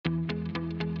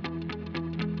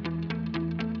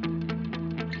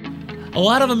A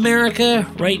lot of America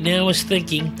right now is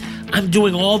thinking, I'm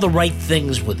doing all the right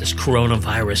things with this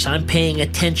coronavirus. I'm paying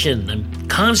attention. I'm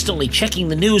constantly checking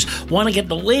the news, want to get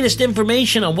the latest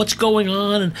information on what's going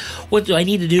on and what do I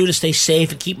need to do to stay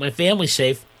safe and keep my family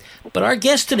safe. But our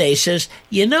guest today says,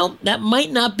 that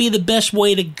might not be the best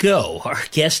way to go. Our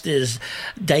guest is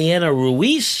Diana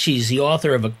Ruiz. She's the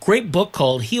author of a great book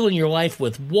called Healing Your Life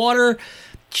with Water.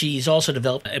 She's also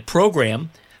developed a program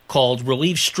called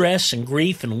Relieve Stress and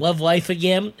Grief and Love Life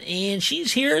Again. And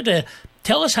she's here to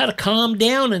tell us how to calm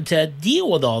down and to deal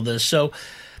with all this. So,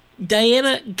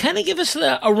 Diana, kind of give us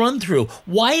a run-through.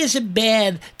 Why is it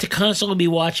bad to constantly be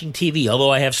watching TV?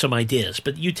 Although I have some ideas,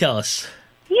 but you tell us.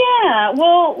 Yeah,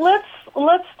 well,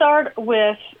 let's start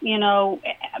with,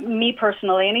 me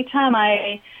personally. Anytime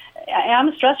I'm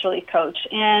a stress relief coach,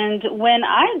 and when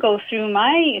I go through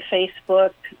my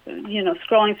Facebook,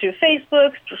 scrolling through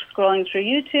Facebook, scrolling through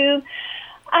YouTube,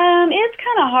 it's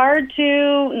kind of hard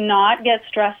to not get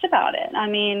stressed about it. I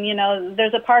mean,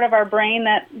 there's a part of our brain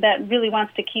that really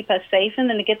wants to keep us safe, and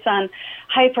then it gets on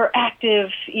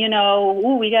hyperactive,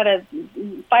 we got to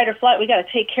fight or flight, we got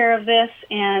to take care of this,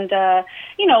 and,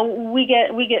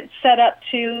 we get set up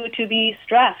to be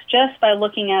stressed just by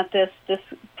looking at this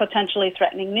potentially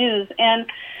threatening news. And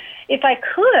if I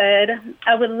could,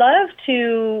 I would love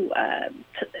to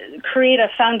create a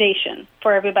foundation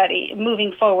for everybody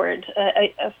moving forward,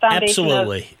 a foundation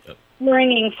Absolutely. Of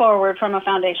bringing forward from a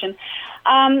foundation.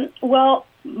 Well,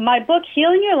 my book,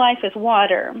 Healing Your Life with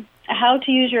Water, How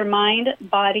to Use Your Mind,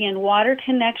 Body, and Water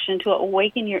Connection to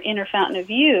Awaken Your Inner Fountain of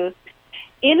Youth.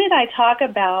 In it, I talk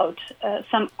about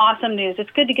some awesome news. It's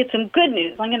good to get some good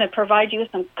news. I'm going to provide you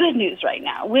with some good news right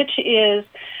now, which is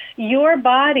your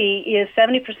body is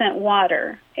 70%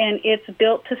 water, and it's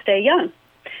built to stay young.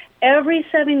 Every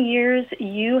 7 years,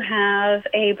 you have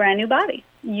a brand new body.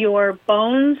 Your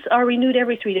bones are renewed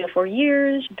every 3 to 4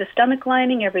 years, the stomach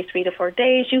lining every 3 to 4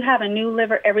 days. You have a new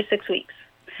liver every 6 weeks.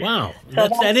 Wow, So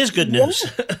that is good news.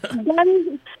 That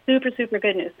is super, super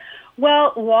good news.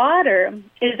 Well, water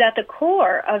is at the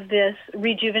core of this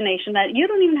rejuvenation that you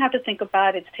don't even have to think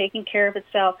about. It's taking care of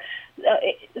itself,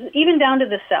 even down to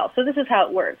the cell. So this is how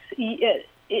it works.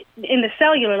 In the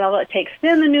cellular level, it takes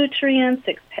in the nutrients,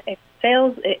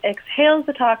 exhales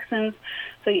the toxins.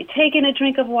 So you take in a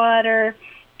drink of water.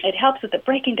 It helps with the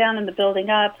breaking down and the building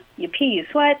up. You pee, you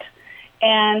sweat.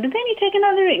 And then you take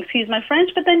another, excuse my French,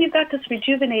 but then you've got this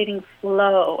rejuvenating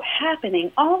flow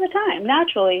happening all the time,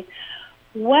 naturally.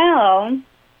 Well,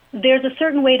 there's a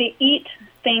certain way to eat,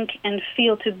 think, and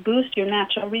feel to boost your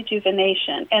natural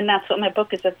rejuvenation, and that's what my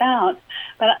book is about.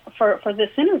 But for this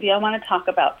interview, I want to talk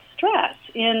about stress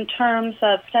in terms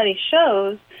of study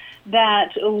shows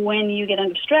that when you get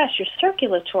under stress, your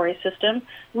circulatory system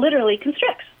literally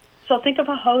constricts. So think of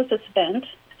a hose that's bent.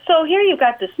 So here you've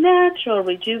got this natural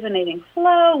rejuvenating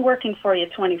flow working for you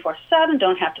 24/7,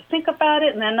 don't have to think about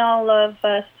it, and then all of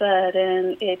a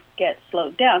sudden it gets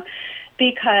slowed down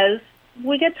because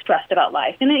we get stressed about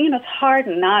life. And it's hard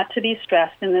not to be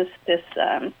stressed in this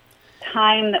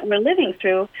time that we're living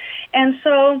through. And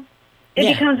so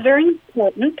it becomes very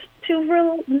important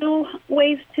to know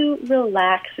ways to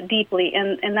relax deeply,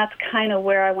 and that's kind of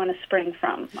where I want to spring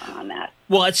from on that.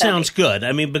 Well, it sounds good.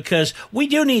 I mean, because we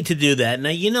do need to do that.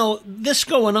 Now, this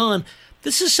going on,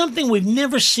 this is something we've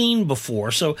never seen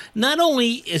before. So not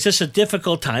only is this a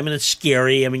difficult time and it's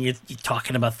scary, I mean, you're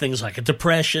talking about things like a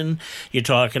depression, you're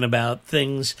talking about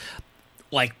things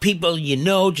like people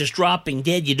just dropping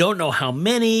dead. You don't know how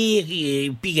many.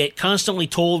 You get constantly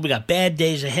told we got bad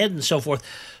days ahead and so forth.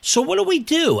 So what do we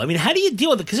do? I mean, how do you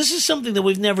deal with it? Because this is something that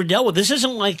we've never dealt with. This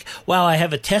isn't like, wow, I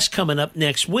have a test coming up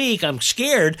next week, I'm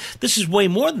scared. This is way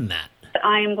more than that.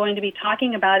 I am going to be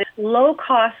talking about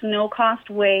low-cost, no-cost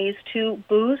ways to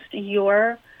boost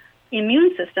your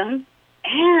immune system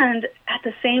and at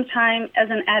the same time, as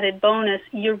an added bonus,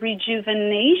 your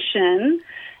rejuvenation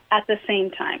at the same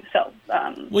time. So,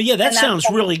 that sounds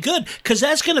really good, because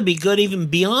that's going to be good even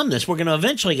beyond this. We're going to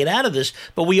eventually get out of this,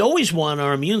 but we always want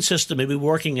our immune system to be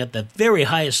working at the very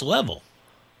highest level.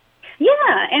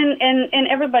 Yeah, and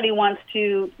everybody wants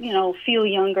to, feel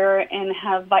younger and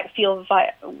feel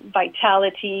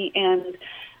vitality and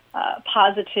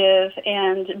positive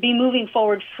and be moving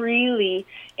forward freely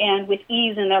and with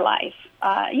ease in their life.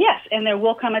 Yes, and there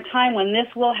will come a time when this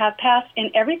will have passed,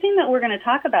 and everything that we're going to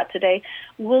talk about today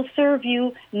will serve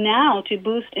you now to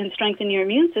boost and strengthen your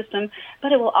immune system,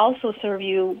 but it will also serve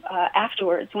you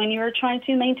afterwards when you're trying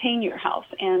to maintain your health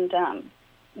and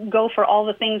go for all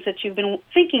the things that you've been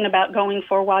thinking about going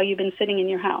for while you've been sitting in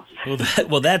your house.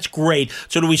 Well, that's great.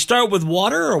 So do we start with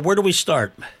water, or where do we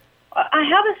start? I I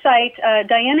have a site,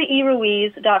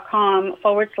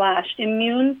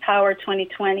 DianaERuiz.com/Immune Power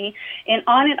 2020, and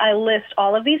on it I list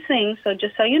all of these things. So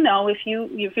just so you know, if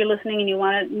you're listening and you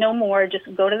want to know more, just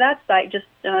go to that site. Just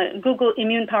Google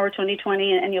Immune Power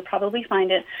 2020, and you'll probably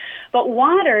find it. But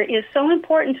water is so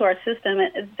important to our system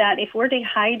that if we're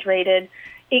dehydrated,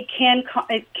 it can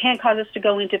cause us to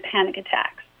go into panic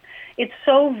attacks. It's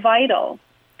so vital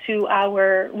to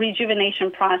our rejuvenation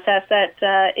process that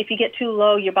if you get too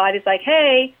low, your body's like,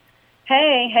 hey,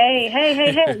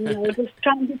 we're just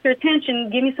trying to get your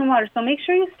attention, give me some water. So make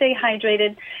sure you stay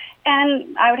hydrated.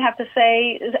 And I would have to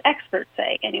say, the experts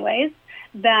say anyways,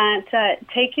 that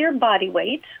take your body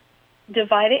weight,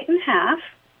 divide it in half,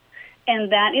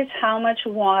 and that is how much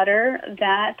water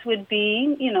that would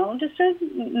be, just a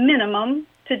minimum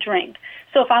to drink.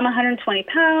 So if I'm 120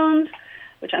 pounds,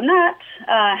 which I'm not,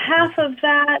 half of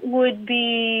that would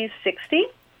be 60,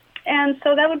 and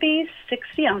so that would be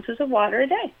 60 ounces of water a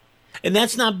day. And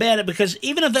that's not bad, because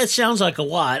even if that sounds like a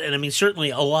lot, and I mean, certainly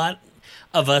a lot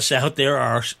of us out there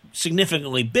are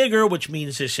significantly bigger, which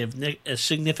means they have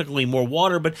significantly more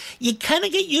water, but you kind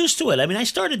of get used to it. I mean, I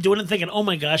started doing it thinking, oh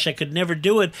my gosh, I could never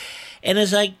do it. And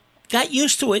as I got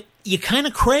used to it, you kind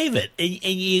of crave it. And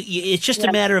it's just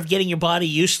a matter of getting your body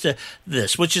used to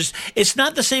this, which is, it's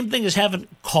not the same thing as having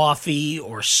coffee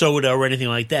or soda or anything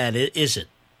like that, is it?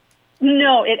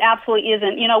 No, it absolutely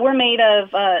isn't. We're made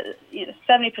of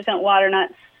 70% water, not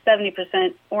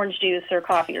 70% orange juice or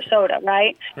coffee or soda,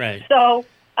 right? Right. So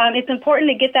it's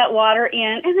important to get that water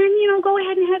in, and then, go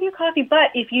ahead and have your coffee.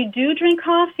 But if you do drink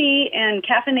coffee and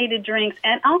caffeinated drinks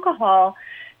and alcohol,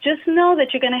 just know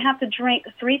that you're going to have to drink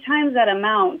 3 times that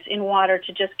amount in water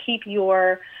to just keep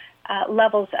your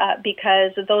levels up,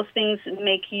 because those things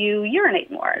make you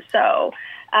urinate more. So,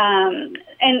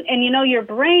 your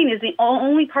brain is the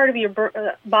only part of your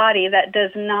body that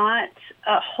does not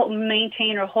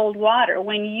maintain or hold water.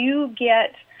 When you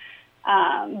get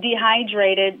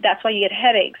dehydrated, that's why you get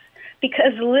headaches,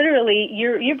 because literally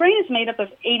your brain is made up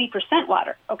of 80%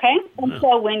 water, okay? And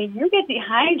so when you get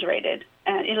dehydrated,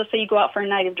 it'll say you go out for a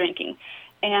night of drinking,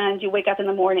 and you wake up in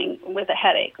the morning with a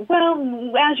headache. Well,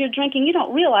 as you're drinking, you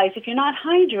don't realize if you're not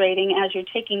hydrating as you're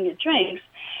taking your drinks,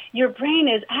 your brain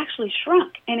is actually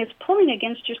shrunk, and it's pulling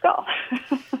against your skull.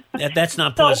 That's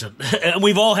not pleasant. And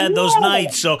we've all had those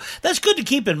nights, so that's good to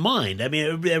keep in mind. I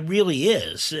mean, it really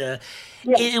is. And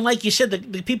like you said,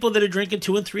 the people that are drinking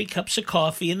 2 and 3 cups of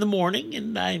coffee in the morning,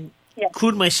 and I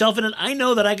include myself in it, I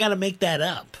know that I got to make that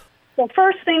up. So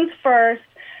first things first,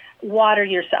 water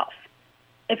yourself.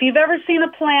 If you've ever seen a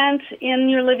plant in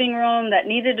your living room that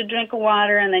needed a drink of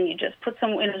water, and then you just put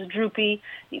some, it was droopy,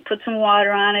 you put some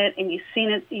water on it, and you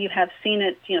have seen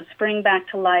it, spring back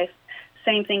to life.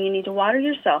 Same thing, you need to water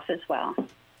yourself as well.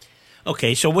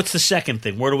 Okay, so what's the second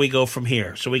thing? Where do we go from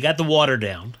here? So we got the water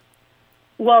down.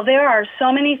 Well, there are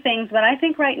so many things, but I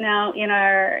think right now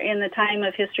in the time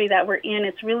of history that we're in,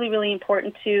 it's really, really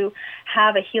important to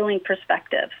have a healing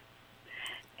perspective.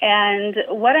 And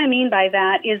what I mean by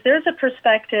that is there's a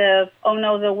perspective, oh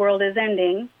no, the world is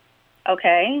ending,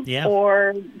 okay? Yeah.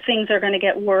 Or things are going to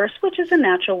get worse, which is a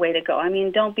natural way to go. I mean,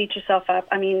 don't beat yourself up.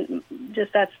 I mean,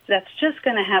 that's just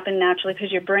going to happen naturally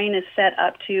because your brain is set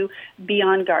up to be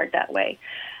on guard that way.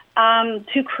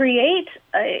 To create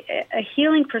a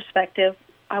healing perspective,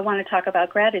 I want to talk about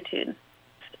gratitude.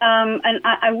 And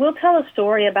I will tell a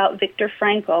story about Viktor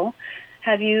Frankl.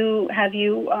 Have you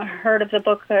heard of the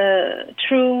book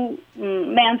True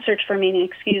Man's Search for Meaning?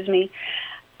 Excuse me.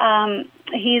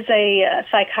 He's a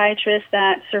psychiatrist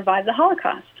that survived the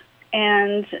Holocaust,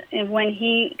 and when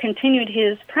he continued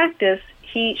his practice,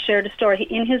 he shared a story.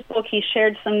 In his book, he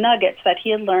shared some nuggets that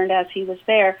he had learned as he was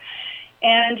there,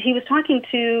 and he was talking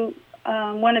to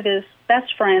one of his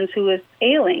best friends who was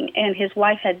ailing, and his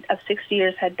wife of 60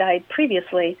 years had died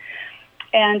previously.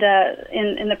 And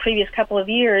in the previous couple of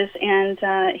years, and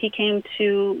he came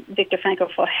to Viktor Frankl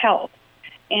for help.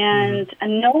 And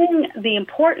knowing the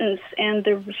importance and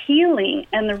the healing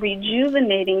and the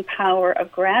rejuvenating power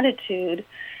of gratitude,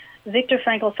 Viktor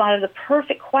Frankl thought of the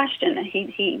perfect question.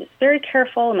 He was very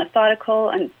careful and methodical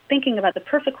and thinking about the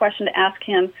perfect question to ask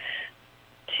him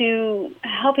to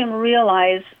help him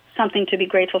realize something to be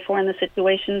grateful for in the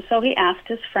situation. So he asked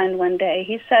his friend one day,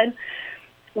 he said,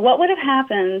 what would have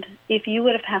happened if you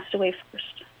would have passed away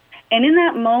first? And in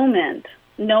that moment,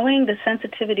 knowing the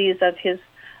sensitivities of his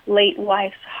late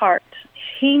wife's heart,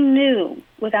 he knew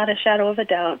without a shadow of a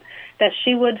doubt that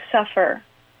she would suffer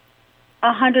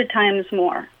 100 times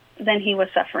more than he was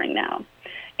suffering now.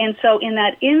 And so in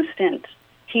that instant,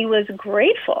 he was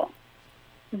grateful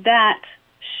that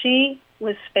she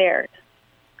was spared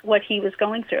what he was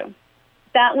going through.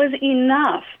 that was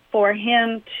enough for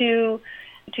him to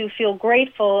feel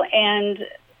grateful, and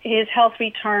his health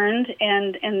returned,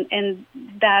 and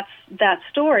that's that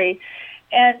story.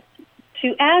 And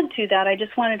to add to that, I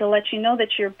just wanted to let you know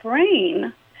that your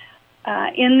brain,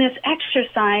 in this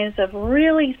exercise of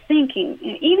really thinking,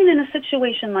 even in a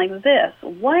situation like this,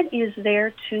 what is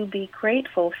there to be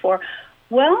grateful for?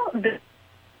 Well,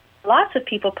 lots of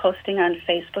people posting on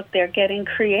Facebook, they're getting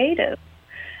creative.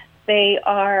 They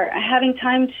are having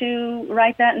time to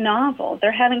write that novel.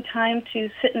 They're having time to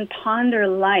sit and ponder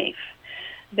life.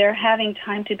 They're having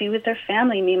time to be with their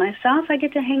family. Me, myself, I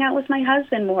get to hang out with my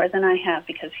husband more than I have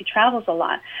because he travels a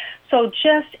lot. So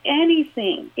just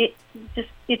anything,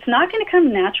 it's not going to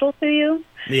come natural to you.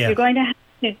 Yeah. You're going to have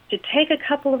to take a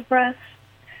couple of breaths,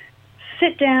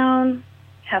 sit down,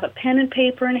 have a pen and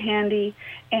paper in handy,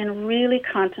 and really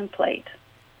contemplate,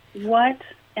 what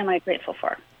am I grateful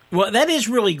for? Well, that is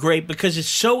really great because it's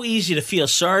so easy to feel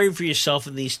sorry for yourself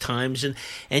in these times and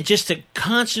just to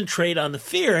concentrate on the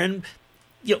fear. And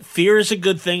fear is a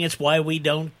good thing. It's why we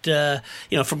don't,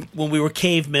 from when we were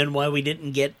cavemen, why we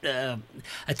didn't get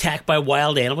attacked by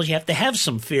wild animals. You have to have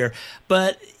some fear.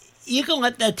 But you can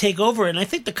let that take over. And I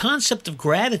think the concept of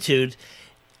gratitude,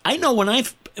 I know when I'm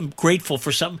grateful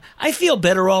for something, I feel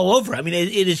better all over. I mean,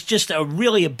 it is just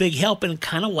really a big help, and it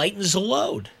kind of lightens the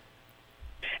load.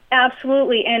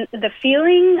 Absolutely. And the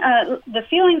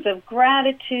feelings of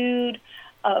gratitude,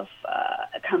 of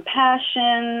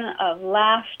compassion, of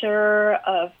laughter,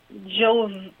 of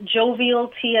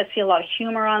jovialty. I see a lot of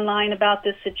humor online about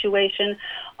this situation.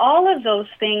 All of those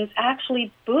things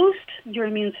actually boost your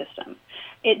immune system.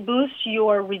 It boosts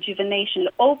your rejuvenation.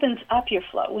 It opens up your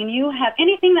flow. When you have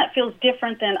anything that feels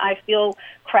different than I feel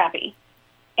crappy,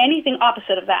 anything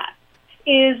opposite of that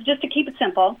is, just to keep it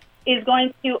simple, is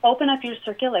going to open up your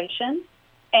circulation.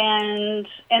 And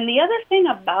the other thing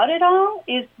about it all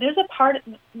is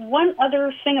one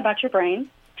other thing about your brain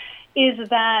is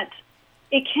that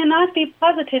it cannot be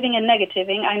positiving and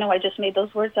negativing. I know I just made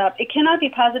those words up. It cannot be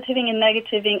positiving and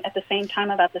negativing at the same time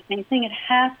about the same thing. It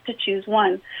has to choose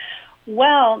one.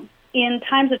 Well, in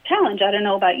times of challenge, I don't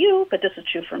know about you, but this is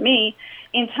true for me,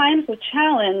 in times of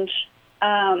challenge,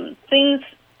 things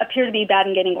appear to be bad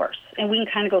and getting worse. And we can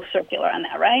kind of go circular on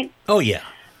that, right? Oh, yeah.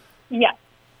 Yeah.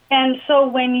 And so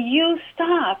when you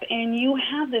stop and you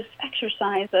have this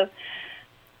exercise of,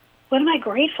 what am I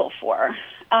grateful for?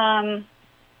 And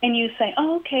you say,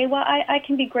 oh, okay, well, I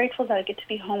can be grateful that I get to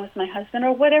be home with my husband,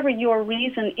 or whatever your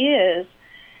reason is,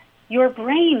 your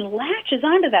brain latches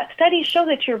onto that. Studies show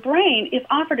that your brain, if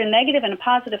offered a negative and a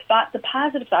positive thought, the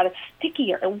positive thought is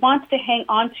stickier. It wants to hang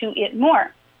on to it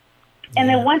more. And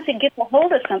then once it gets a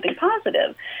hold of something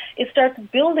positive, it starts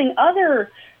building other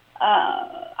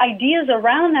ideas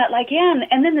around that, like,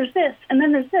 and then there's this, and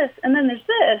then there's this, and then there's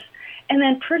this. And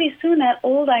then pretty soon that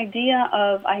old idea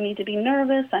of I need to be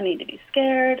nervous, I need to be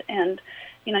scared, and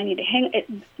I need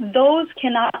to those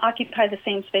cannot occupy the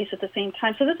same space at the same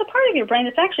time. So there's a part of your brain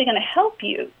that's actually going to help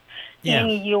you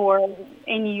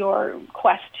in your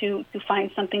quest to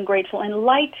find something grateful and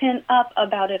lighten up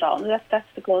about it all. And that's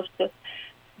the goal, is to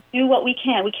do what we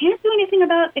can. We can't do anything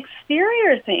about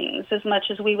exterior things as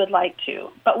much as we would like to,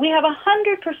 but we have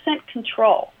 100%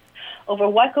 control over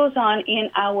what goes on in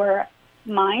our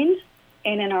mind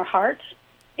and in our heart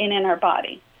and in our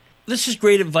body. This is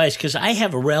great advice, because I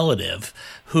have a relative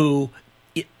who,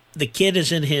 the kid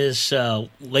is in his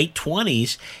late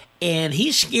 20s, and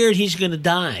he's scared he's going to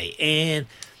die. And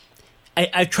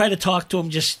I try to talk to him,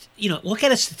 just, look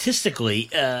at it statistically.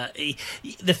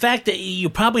 The fact that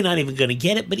you're probably not even going to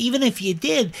get it, but even if you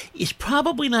did, he's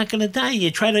probably not going to die.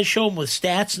 You try to show him with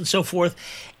stats and so forth.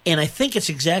 And I think it's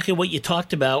exactly what you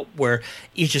talked about, where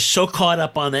he's just so caught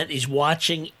up on that. He's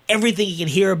watching everything he can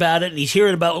hear about it, and he's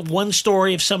hearing about one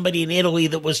story of somebody in Italy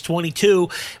that was 22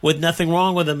 with nothing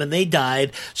wrong with them, and they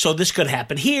died. So this could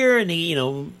happen here, and he,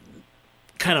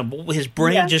 kind of his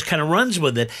brain just kind of runs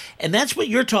with it. And that's what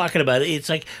you're talking about. It's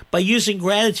like by using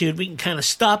gratitude, we can kind of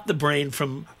stop the brain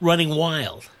from running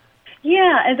wild.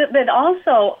 Yeah, but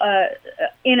also,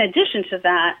 in addition to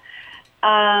that,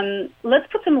 let's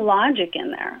put some logic in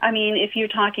there. I mean, if you're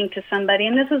talking to somebody,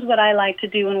 and this is what I like to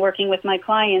do in working with my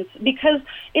clients, because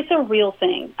it's a real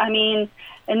thing. I mean,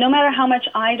 and no matter how much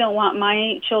I don't want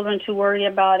my children to worry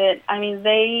about it, I mean,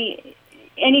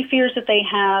 any fears that they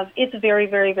have, it's very,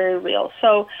 very, very real.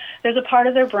 So there's a part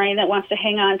of their brain that wants to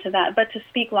hang on to that. But to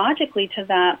speak logically to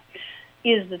that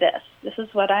is this. This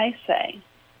is what I say,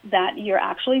 that you're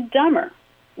actually dumber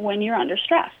when you're under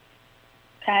stress.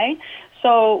 Okay?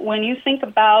 So when you think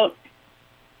about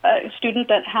a student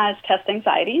that has test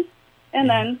anxiety, and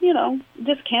then,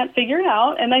 just can't figure it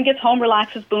out, and then gets home,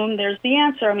 relaxes, boom, there's the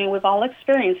answer. I mean, we've all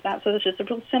experienced that, so it's just a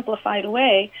real simplified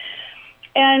way.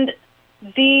 And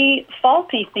the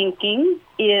faulty thinking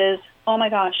is, oh my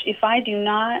gosh, if I do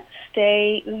not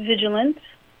stay vigilant,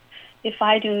 if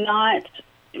I do not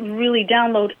really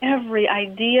download every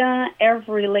idea,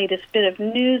 every latest bit of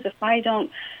news, if I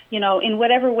don't, in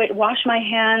whatever way, wash my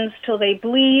hands till they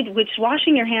bleed, which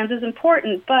washing your hands is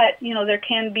important, but, there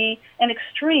can be an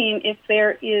extreme if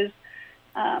there is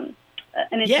an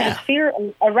intense fear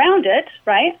around it,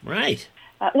 right? Right.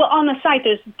 Well, on the site,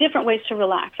 there's different ways to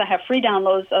relax. I have free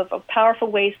downloads of powerful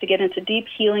ways to get into deep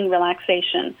healing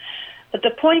relaxation. But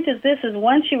the point is this, is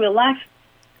once you relax,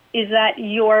 is that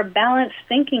your balanced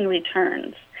thinking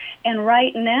returns. And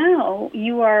right now,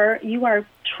 you are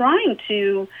trying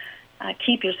to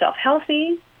keep yourself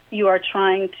healthy. You are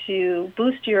trying to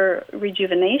boost your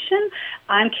rejuvenation.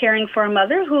 I'm caring for a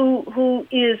mother who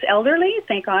is elderly.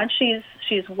 Thank God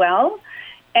she's well.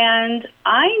 And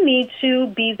I need to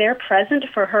be there present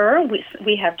for her.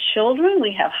 We have children,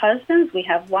 we have husbands, we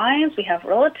have wives, we have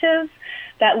relatives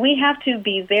that we have to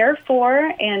be there for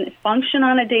and function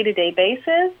on a day-to-day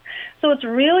basis. So it's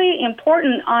really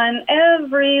important on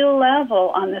every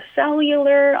level, on the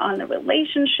cellular, on the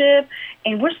relationship,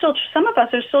 and some of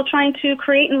us are still trying to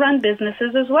create and run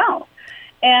businesses as well.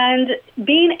 And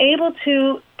being able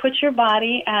to put your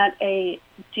body at a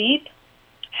deep,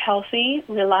 healthy,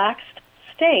 relaxed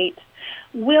state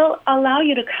will allow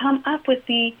you to come up with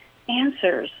the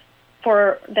answers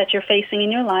that you're facing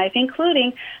in your life,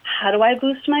 including how do I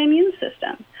boost my immune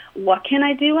system? What can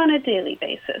I do on a daily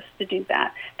basis to do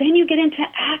that? Then you get into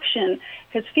action,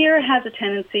 because fear has a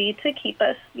tendency to keep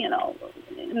us, in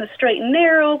the straight and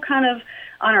narrow, kind of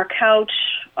on our couch,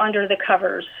 under the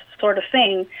covers sort of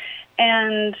thing.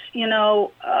 And,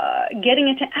 getting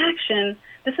into action,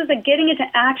 this is a getting into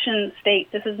action state.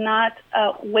 This is not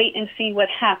wait and see what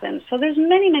happens. So there's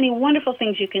many, many wonderful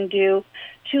things you can do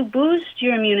to boost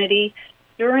your immunity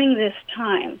during this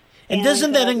time. And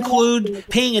doesn't that include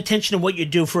paying attention to what you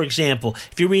do? For example,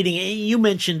 if you're reading, you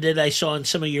mentioned it, I saw in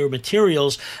some of your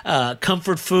materials,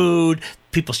 comfort food,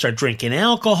 people start drinking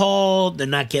alcohol, they're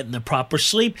not getting the proper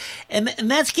sleep, and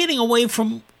that's getting away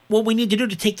from what we need to do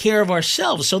to take care of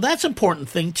ourselves. So that's an important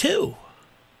thing too.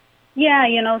 Yeah,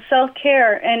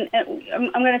 self-care, and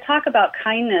I'm going to talk about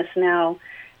kindness now.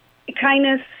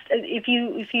 Kindness, if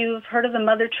you've heard of the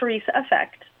Mother Teresa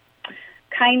effect,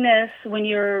 kindness, when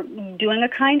you're doing a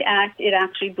kind act, it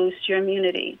actually boosts your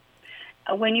immunity.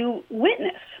 When you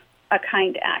witness a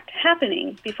kind act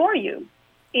happening before you,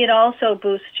 it also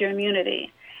boosts your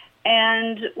immunity.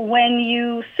 And when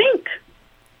you think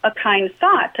a kind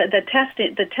thought,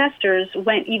 the testers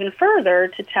went even further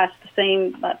to test the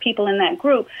same people in that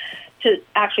group to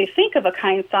actually think of a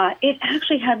kind thought. It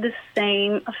actually had the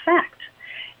same effect.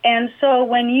 And so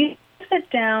when you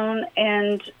sit down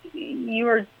and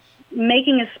you're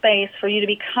making a space for you to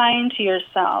be kind to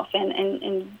yourself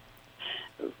and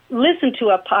listen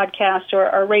to a podcast or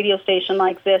a radio station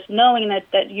like this, knowing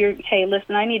that you're, hey,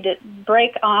 listen, I need to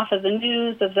break off of the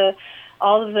news of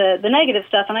all of the negative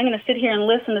stuff, and I'm going to sit here and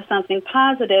listen to something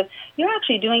positive, you're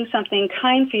actually doing something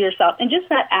kind for yourself. And just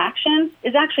that action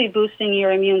is actually boosting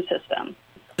your immune system.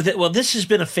 Well, this has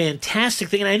been a fantastic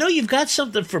thing, and I know you've got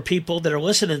something for people that are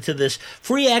listening to this,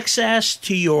 free access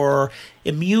to your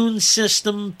Immune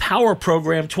System Power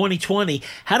Program 2020.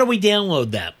 How do we download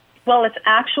that? Well, it's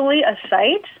actually a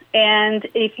site, and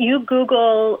if you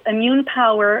Google Immune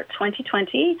Power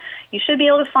 2020, you should be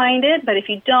able to find it, but if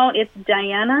you don't, it's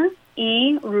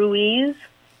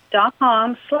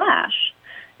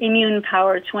DianaERuiz.com/Immune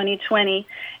Power 2020.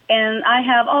 And I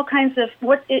have all kinds of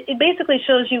it basically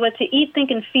shows you what to eat,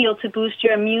 think, and feel to boost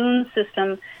your immune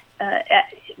system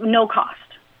at no cost.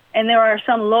 And there are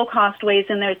some low-cost ways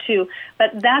in there, too.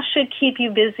 But that should keep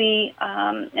you busy,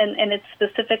 and it's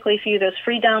specifically for you. There's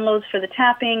free downloads for the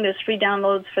tapping. There's free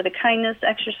downloads for the kindness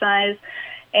exercise,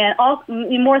 and all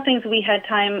more things we had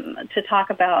time to talk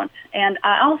about. And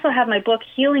I also have my book,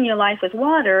 Healing Your Life with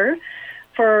Water,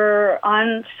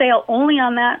 on sale only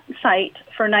on that site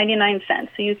for 99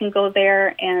 cents. So you can go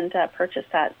there and purchase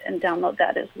that and download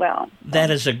that as well.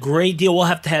 That is a great deal. We'll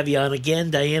have to have you on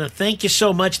again, Diana. Thank you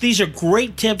so much. These are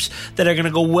great tips that are going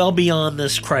to go well beyond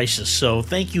this crisis. So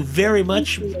thank you very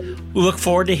much. We look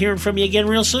forward to hearing from you again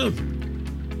real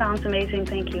soon. Sounds amazing.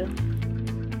 Thank you.